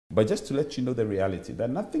But just to let you know the reality, that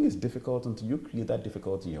nothing is difficult until you create that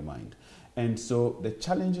difficulty in your mind. And so the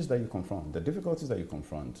challenges that you confront, the difficulties that you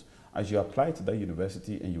confront, as you apply to that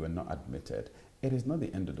university and you are not admitted, it is not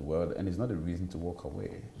the end of the world, and it's not a reason to walk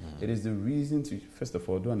away. It is the reason to, first of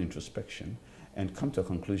all, do an introspection and come to a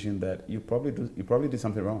conclusion that you probably did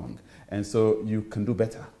something wrong, and so you can do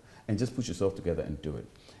better, and just put yourself together and do it.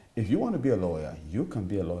 If you want to be a lawyer, you can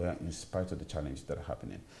be a lawyer in spite of the challenges that are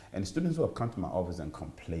happening. And students who have come to my office and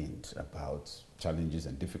complained about challenges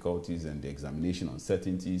and difficulties and the examination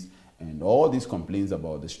uncertainties and all these complaints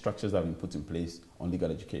about the structures that have been put in place on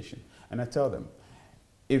legal education. And I tell them,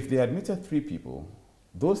 if they admitted 3 people,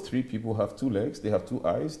 those 3 people have 2 legs, they have 2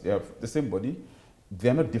 eyes, they have the same body, they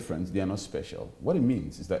are not different, they are not special. What it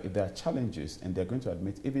means is that if there are challenges and they're going to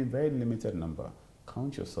admit even very limited number,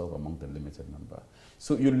 count yourself among the limited number.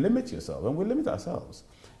 So you limit yourself, and we limit ourselves.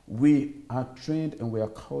 We are trained and we are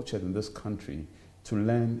cultured in this country to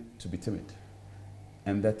learn to be timid.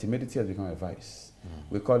 And that timidity has become a vice.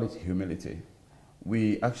 We call it humility.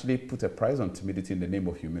 We actually put a price on timidity in the name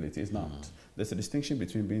of humility. It's not. There's a distinction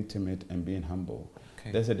between being timid and being humble.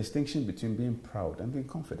 Okay. There's a distinction between being proud and being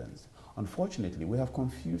confident. Unfortunately, we have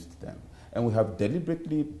confused them. And we have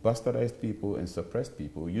deliberately bastardized people and suppressed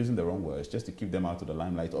people using the wrong words just to keep them out of the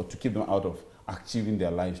limelight or to keep them out of achieving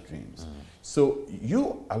their life dreams. So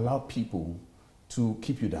you allow people to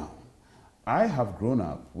keep you down. I have grown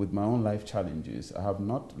up with my own life challenges. I have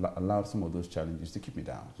not allowed some of those challenges to keep me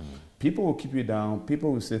down. People will keep you down,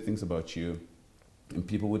 people will say things about you, and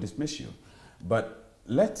people will dismiss you. But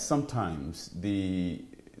let sometimes the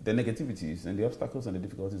negativities and the obstacles and the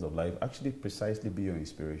difficulties of life actually precisely be your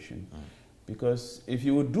inspiration. Because if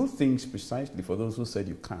you would do things precisely for those who said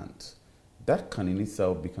you can't, that can in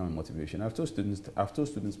itself become a motivation. I've told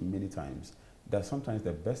students many times that sometimes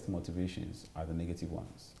the best motivations are the negative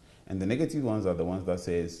ones. And the negative ones are the ones that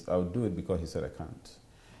says, I'll do it because he said I can't.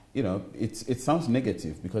 You know, it sounds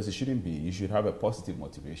negative because it shouldn't be. You should have a positive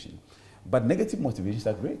motivation. But negative motivations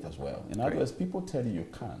are great as well. In other words, people tell you you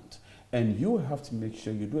can't. And you have to make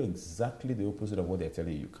sure you do exactly the opposite of what they're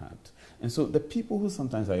telling you can't. And so the people who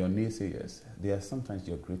sometimes are your naysayers, they are sometimes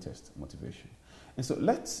your greatest motivation. And so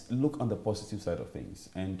let's look on the positive side of things.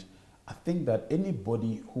 And I think that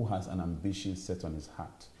anybody who has an ambition set on his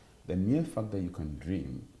heart, the mere fact that you can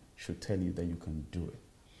dream should tell you that you can do it.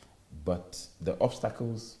 But the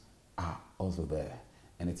obstacles are also there.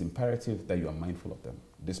 And it's imperative that you are mindful of them.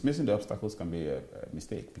 Dismissing the obstacles can be a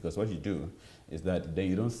mistake, because what you do is that then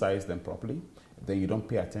you don't size them properly, then you don't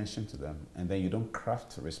pay attention to them, and then you don't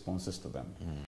craft responses to them.